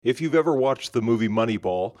If you've ever watched the movie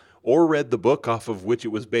Moneyball or read the book off of which it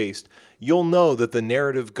was based, you'll know that the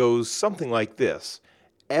narrative goes something like this.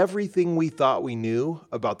 Everything we thought we knew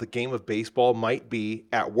about the game of baseball might be,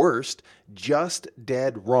 at worst, just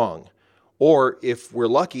dead wrong. Or, if we're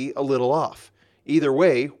lucky, a little off. Either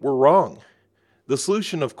way, we're wrong. The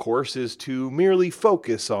solution, of course, is to merely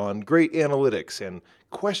focus on great analytics and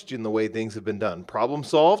question the way things have been done. Problem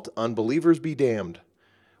solved? Unbelievers be damned.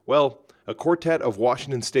 Well, a quartet of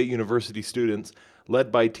Washington State University students,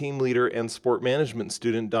 led by team leader and sport management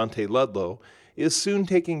student Dante Ludlow, is soon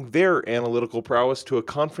taking their analytical prowess to a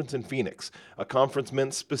conference in Phoenix, a conference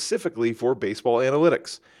meant specifically for baseball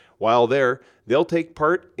analytics. While there, they'll take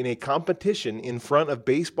part in a competition in front of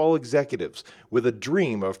baseball executives with a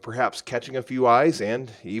dream of perhaps catching a few eyes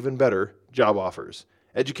and, even better, job offers.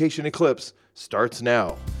 Education Eclipse starts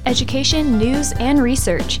now. Education, news, and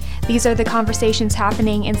research. These are the conversations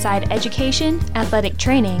happening inside education, athletic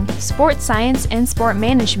training, sports science, and sport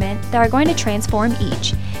management that are going to transform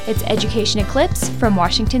each. It's Education Eclipse from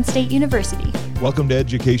Washington State University. Welcome to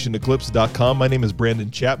EducationEclipse.com. My name is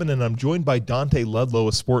Brandon Chapman, and I'm joined by Dante Ludlow,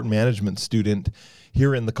 a sport management student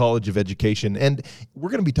here in the College of Education. And we're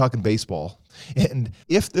going to be talking baseball. And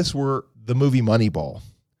if this were the movie Moneyball,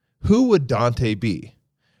 who would Dante be?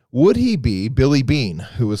 Would he be Billy Bean,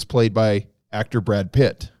 who was played by actor Brad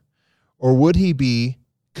Pitt? Or would he be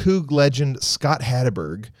Coug legend Scott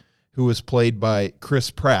Hatteberg, who was played by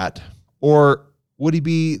Chris Pratt? Or would he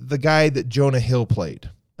be the guy that Jonah Hill played,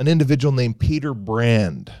 an individual named Peter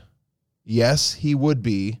Brand? Yes, he would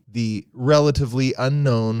be the relatively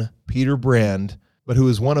unknown Peter Brand, but who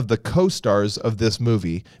is one of the co-stars of this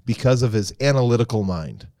movie because of his analytical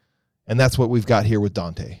mind. And that's what we've got here with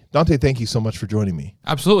Dante. Dante, thank you so much for joining me.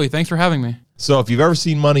 Absolutely. Thanks for having me. So if you've ever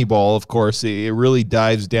seen Moneyball, of course, it really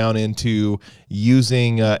dives down into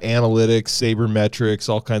using analytics, sabermetrics,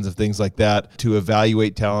 all kinds of things like that to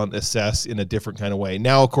evaluate talent, assess in a different kind of way.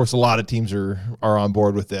 Now, of course, a lot of teams are on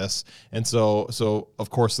board with this. And so of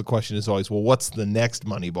course, the question is always, well, what's the next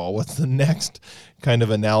Moneyball? What's the next kind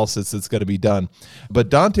of analysis that's going to be done? But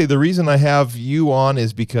Dante, the reason I have you on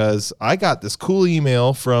is because I got this cool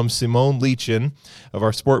email from Simone Leachin of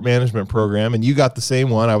our sport management program, and you got the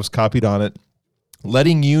same one. I was copied on it,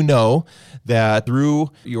 letting you know that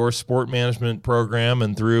through your sport management program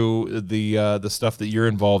and through the stuff that you're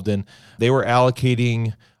involved in, they were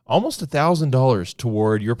allocating almost $1,000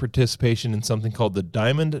 toward your participation in something called the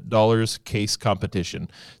Diamond Dollars Case Competition.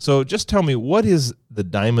 So just tell me, what is the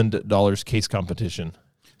Diamond Dollars Case Competition?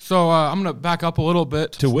 So I'm going to back up a little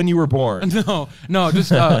bit. To when you were born. No,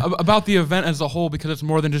 just about the event as a whole, because it's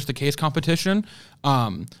more than just a case competition.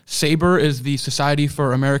 SABR is the Society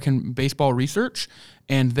for American Baseball Research,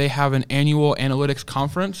 and they have an annual analytics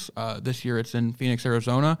conference. This year it's in Phoenix,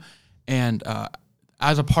 Arizona. And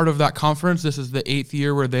as a part of that conference, this is the 8th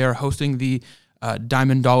year where they are hosting the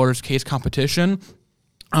Diamond Dollars Case Competition.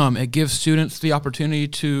 It gives students the opportunity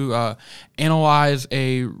to analyze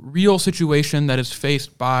a real situation that is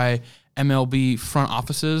faced by MLB front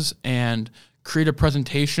offices and create a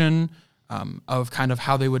presentation of kind of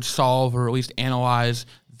how they would solve or at least analyze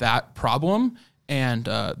that problem. And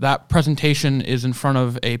that presentation is in front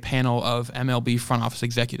of a panel of MLB front office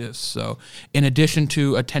executives. So in addition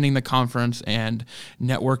to attending the conference and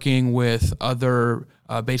networking with other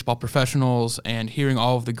baseball professionals and hearing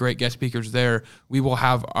all of the great guest speakers there, we will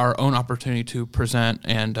have our own opportunity to present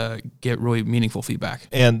and get really meaningful feedback.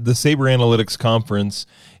 And the SABR Analytics Conference,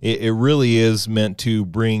 it really is meant to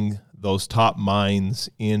bring those top minds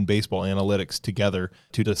in baseball analytics together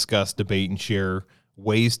to discuss, debate, and share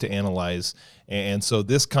ways to analyze. And so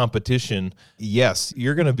this competition, yes,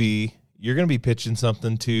 you're going to be pitching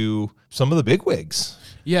something to some of the bigwigs.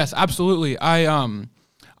 Yes, absolutely. I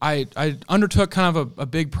undertook kind of a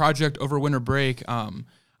big project over winter break.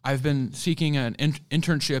 I've been seeking an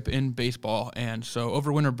internship in baseball, and so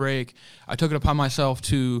over winter break, I took it upon myself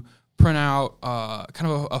to print out kind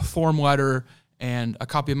of a form letter and a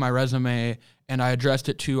copy of my resume, and I addressed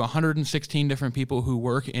it to 116 different people who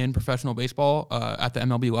work in professional baseball at the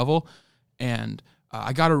MLB level, and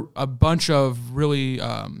I got a bunch of really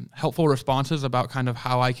helpful responses about kind of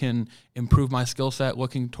how I can improve my skill set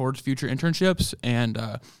looking towards future internships. And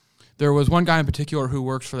there was one guy in particular who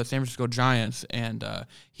works for the San Francisco Giants, and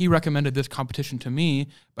he recommended this competition to me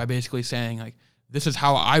by basically saying, like, this is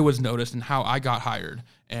how I was noticed and how I got hired.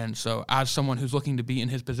 And so as someone who's looking to be in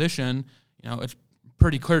his position, it's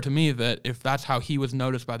pretty clear to me that if that's how he was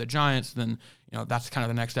noticed by the Giants, then that's kind of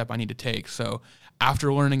the next step I need to take. So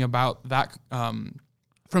after learning about that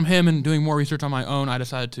from him and doing more research on my own, I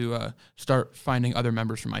decided to start finding other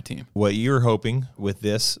members for my team. What you're hoping with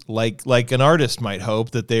this, like an artist might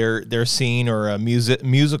hope that they're seen, or a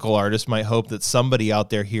musical artist might hope that somebody out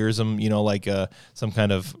there hears them, like some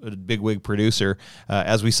kind of bigwig producer.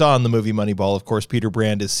 As we saw in the movie Moneyball, of course, Peter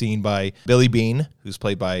Brand is seen by Billy Beane, who's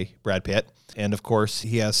played by Brad Pitt. And, of course,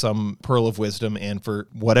 he has some pearl of wisdom, and for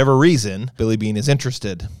whatever reason, Billy Beane is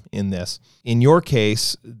interested in this. In your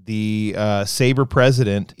case, the Sabre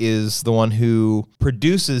president is the one who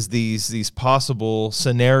produces these possible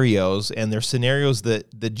scenarios, and they're scenarios that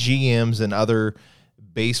the GMs and other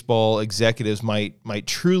baseball executives might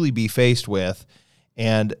truly be faced with.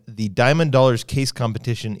 And the Diamond Dollars case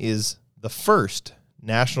competition is the first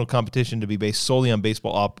national competition to be based solely on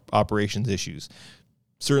baseball operations issues.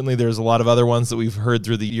 Certainly, there's a lot of other ones that we've heard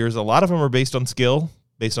through the years. A lot of them are based on skill,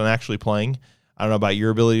 based on actually playing. I don't know about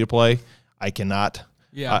your ability to play. I cannot.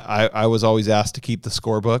 Yeah. I was always asked to keep the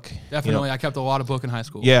scorebook. Definitely. I kept a lot of book in high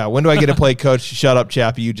school. Yeah. When do I get to play coach? Shut up,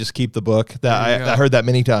 Chappie. You just keep the book. I heard that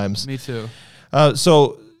many times. Me too.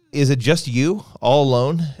 So is it just you all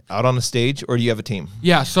alone out on a stage, or do you have a team?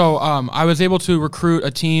 Yeah. So I was able to recruit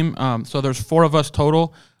a team. So there's 4 of us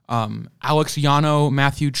total. Alex Yano,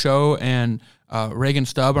 Matthew Cho, and Reagan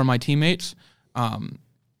Stubb are my teammates.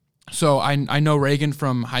 So I know Reagan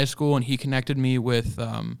from high school, and he connected me with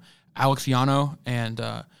Alex Yano, and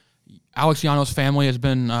Alex Yano's family has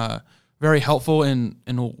been very helpful in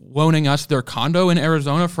loaning us their condo in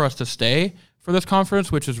Arizona for us to stay for this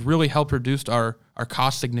conference, which has really helped reduce our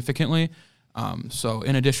costs significantly. So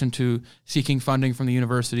in addition to seeking funding from the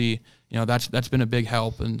university, that's been a big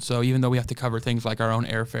help. And so even though we have to cover things like our own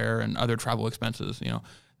airfare and other travel expenses,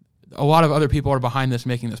 a lot of other people are behind this,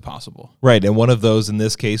 making this possible. Right, and one of those in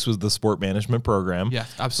this case was the sport management program.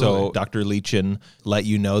 Yes, absolutely. So Dr. Leachin let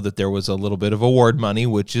you know that there was a little bit of award money,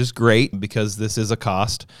 which is great because this is a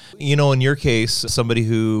cost. In your case, somebody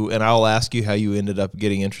who, and I'll ask you how you ended up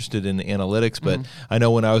getting interested in analytics, but I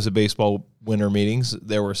know when I was at baseball winter meetings,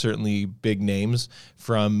 there were certainly big names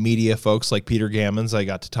from media folks like Peter Gammons. I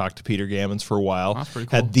got to talk to Peter Gammons for a while. That's pretty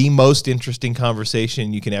cool. Had the most interesting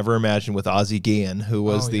conversation you can ever imagine with Ozzie Guillen, who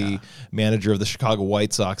was the manager of the Chicago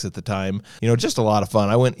White Sox at the time. Just a lot of fun.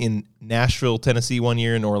 I went in Nashville, Tennessee one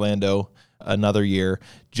year, in Orlando another year.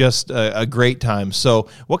 Just a great time. So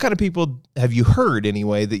what kind of people have you heard,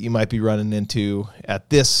 anyway, that you might be running into at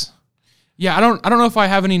this? Yeah, I don't know if I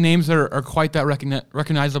have any names that are quite that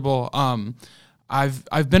recognizable.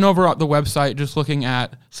 I've been over at the website just looking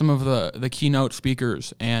at some of the keynote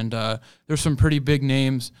speakers, and there's some pretty big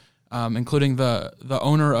names, including the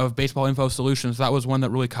owner of Baseball Info Solutions. That was one that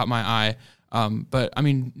really caught my eye. But I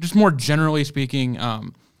mean, just more generally speaking,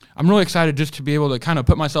 I'm really excited just to be able to kind of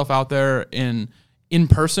put myself out there in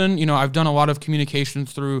person. I've done a lot of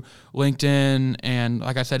communications through LinkedIn and,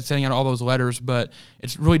 like I said, sending out all those letters, but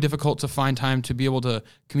it's really difficult to find time to be able to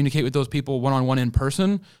communicate with those people one-on-one in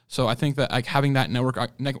person. So I think that having that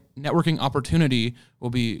networking opportunity will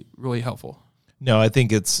be really helpful. No, I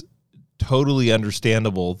think it's totally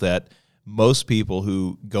understandable that most people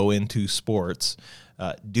who go into sports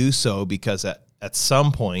do so because at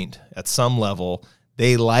some point, at some level,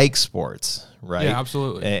 they like sports, right? Yeah,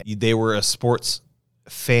 absolutely. They were a sports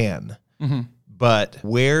fan. But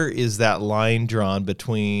where is that line drawn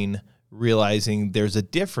between realizing there's a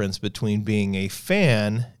difference between being a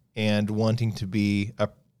fan and wanting to be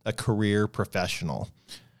a career professional?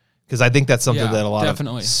 Because I think that's something that a lot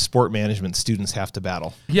of sport management students have to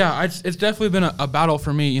battle. Yeah, it's definitely been a battle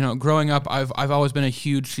for me. Growing up, I've always been a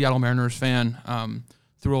huge Seattle Mariners fan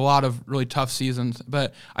through a lot of really tough seasons.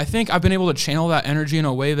 But I think I've been able to channel that energy in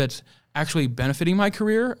a way that's actually benefiting my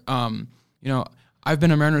career. I've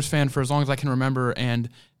been a Mariners fan for as long as I can remember, and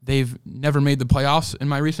they've never made the playoffs in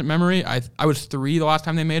my recent memory. I was 3 the last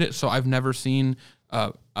time they made it, so I've never seen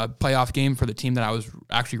a playoff game for the team that I was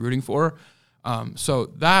actually rooting for. So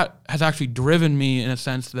that has actually driven me in a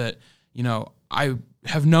sense that, I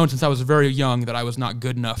have known since I was very young that I was not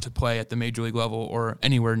good enough to play at the major league level or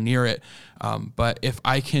anywhere near it. But if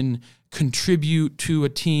I can contribute to a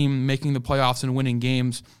team making the playoffs and winning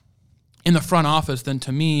games in the front office, then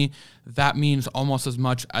to me, that means almost as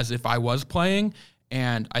much as if I was playing.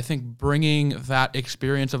 And I think bringing that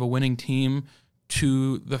experience of a winning team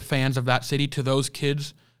to the fans of that city, to those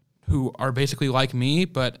kids who are basically like me,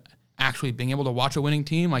 but actually being able to watch a winning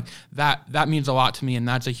team, like that means a lot to me, and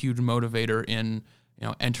that's a huge motivator in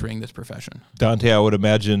entering this profession. Dante, I would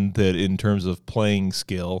imagine that in terms of playing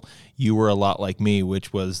skill, you were a lot like me,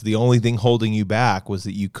 which was the only thing holding you back was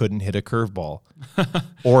that you couldn't hit a curveball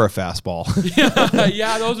or a fastball.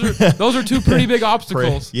 Yeah, those are two pretty big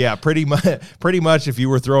obstacles. Pretty much if you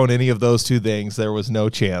were throwing any of those two things, there was no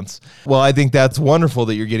chance. Well, I think that's wonderful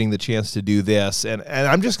that you're getting the chance to do this. And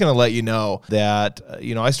I'm just going to let you know that,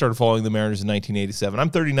 I started following the Mariners in 1987. I'm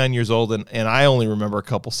 39 years old, and I only remember a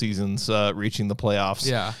couple seasons reaching the playoffs.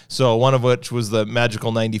 Yeah. So one of which was the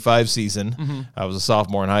magical 95 season. Mm-hmm. I was a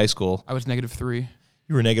sophomore in high school. I was -3.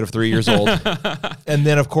 You were -3 years old. And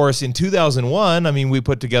then, of course, in 2001, we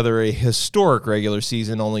put together a historic regular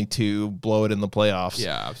season only to blow it in the playoffs.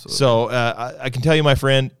 Yeah, absolutely. So I can tell you, my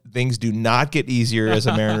friend, things do not get easier as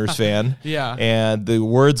a Mariners fan. Yeah. And the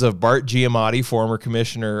words of Bart Giamatti, former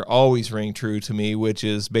commissioner, always ring true to me, which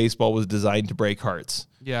is baseball was designed to break hearts.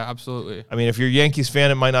 Yeah, absolutely. If you're a Yankees fan,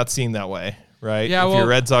 it might not seem that way. Right? Yeah, if you're a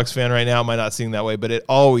Red Sox fan right now, it might not seem that way, but it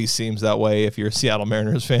always seems that way if you're a Seattle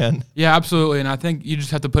Mariners fan. Yeah, absolutely. And I think you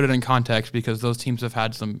just have to put it in context because those teams have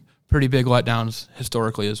had some pretty big letdowns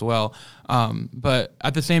historically as well. But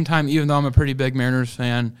at the same time, even though I'm a pretty big Mariners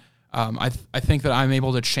fan, I think that I'm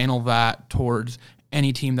able to channel that towards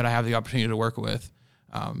any team that I have the opportunity to work with,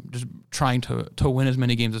 just trying to win as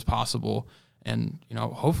many games as possible and,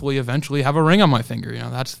 hopefully eventually have a ring on my finger.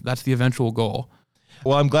 That's the eventual goal.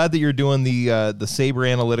 Well, I'm glad that you're doing the Sabre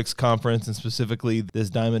Analytics Conference and specifically this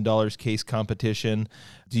Diamond Dollars case competition.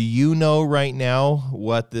 Do you know right now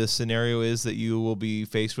what the scenario is that you will be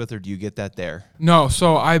faced with, or do you get that there? No,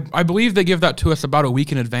 so I believe they give that to us about a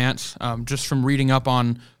week in advance, just from reading up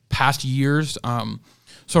on past years.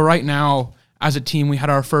 So right now, as a team, we had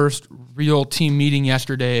our first real team meeting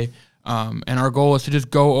yesterday, and our goal is to just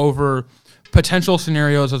go over potential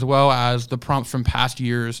scenarios as well as the prompts from past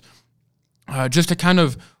years, just to kind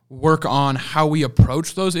of work on how we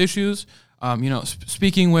approach those issues.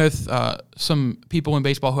 Speaking with some people in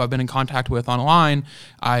baseball who I've been in contact with online,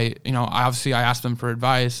 I asked them for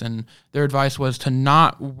advice, and their advice was to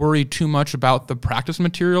not worry too much about the practice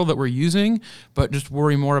material that we're using, but just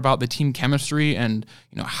worry more about the team chemistry and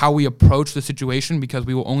how we approach the situation, because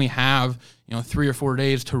we will only have 3 or 4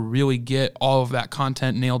 days to really get all of that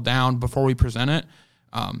content nailed down before we present it.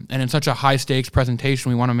 And in such a high stakes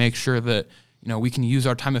presentation, we want to make sure that we can use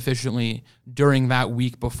our time efficiently during that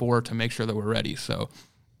week before to make sure that we're ready. So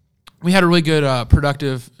we had a really good,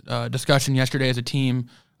 productive discussion yesterday as a team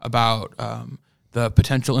about the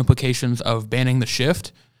potential implications of banning the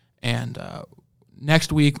shift. And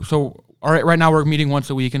next week, so all right now we're meeting once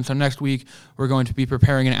a week, and so next week we're going to be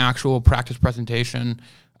preparing an actual practice presentation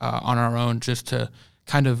on our own, just to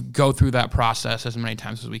kind of go through that process as many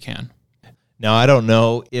times as we can. Now, I don't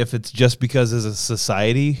know if it's just because as a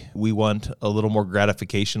society we want a little more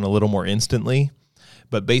gratification a little more instantly,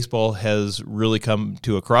 but baseball has really come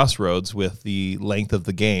to a crossroads with the length of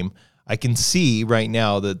the game. I can see right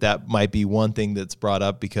now that might be one thing that's brought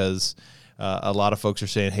up, because a lot of folks are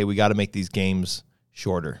saying, hey, we got to make these games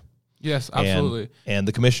shorter. Yes, absolutely. And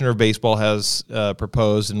the commissioner of baseball has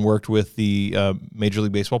proposed and worked with the Major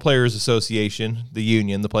League Baseball Players Association, the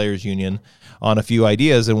union, the players union, on a few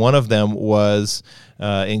ideas. And one of them was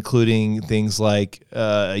including things like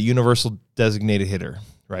a universal designated hitter,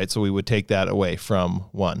 right? So we would take that away from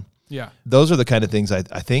one. Yeah. Those are the kind of things I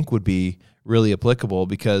think would be really applicable,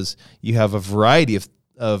 because you have a variety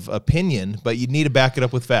of opinion, but you need to back it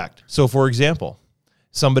up with fact. So, for example,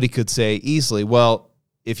 somebody could say easily, well,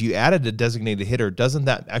 if you added a designated hitter, doesn't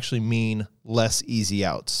that actually mean less easy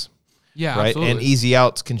outs? Yeah, right. absolutely. And easy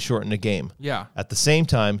outs can shorten a game. Yeah. At the same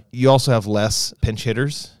time, you also have less pinch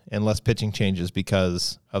hitters and less pitching changes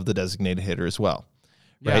because of the designated hitter as well.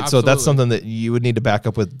 Right. Yeah, so that's something that you would need to back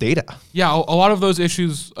up with data. Yeah, a lot of those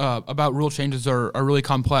issues about rule changes are really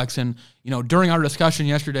complex. And, during our discussion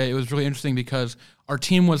yesterday, it was really interesting because our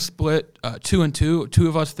team was split 2 and 2. 2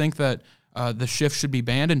 of us think that the shift should be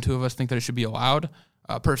banned, and 2 of us think that it should be allowed.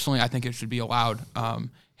 Personally, I think it should be allowed.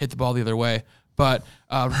 Hit the ball the other way. But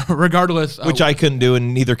regardless... Which I couldn't do,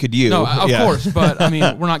 and neither could you. No, of course. But,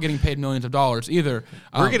 we're not getting paid millions of dollars either.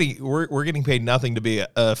 We're getting paid nothing to be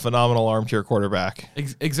a phenomenal armchair quarterback.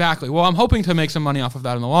 Exactly. Well, I'm hoping to make some money off of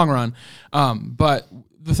that in the long run. But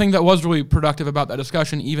the thing that was really productive about that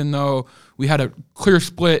discussion, even though we had a clear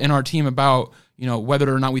split in our team about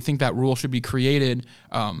whether or not we think that rule should be created,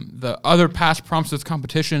 the other past prompts of this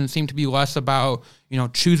competition seem to be less about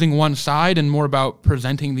choosing one side and more about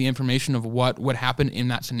presenting the information of what would happen in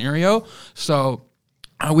that scenario. So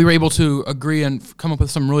we were able to agree and come up with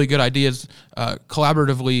some really good ideas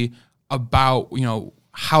collaboratively about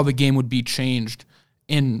how the game would be changed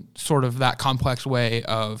in sort of that complex way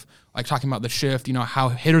of like talking about the shift, how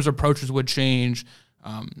hitters' approaches would change,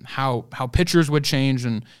 how pitchers would change,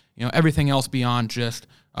 and everything else beyond just,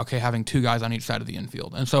 okay, having two guys on each side of the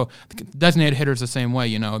infield. And so designated hitters the same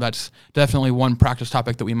way, that's definitely one practice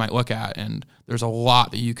topic that we might look at. And there's a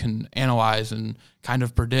lot that you can analyze and kind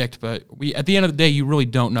of predict, but at the end of the day, you really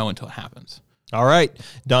don't know until it happens. All right.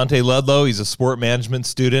 Dante Ludlow, he's a sport management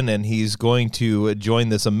student, and he's going to join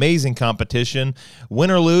this amazing competition. Win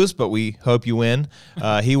or lose, but we hope you win.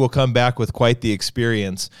 He will come back with quite the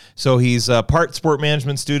experience. So he's part sport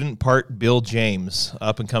management student, part Bill James,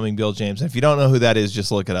 up-and-coming Bill James. And if you don't know who that is,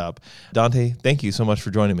 just look it up. Dante, thank you so much for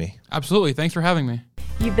joining me. Absolutely. Thanks for having me.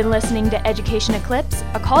 You've been listening to Education Eclipse,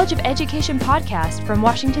 a College of Education podcast from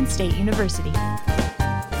Washington State University.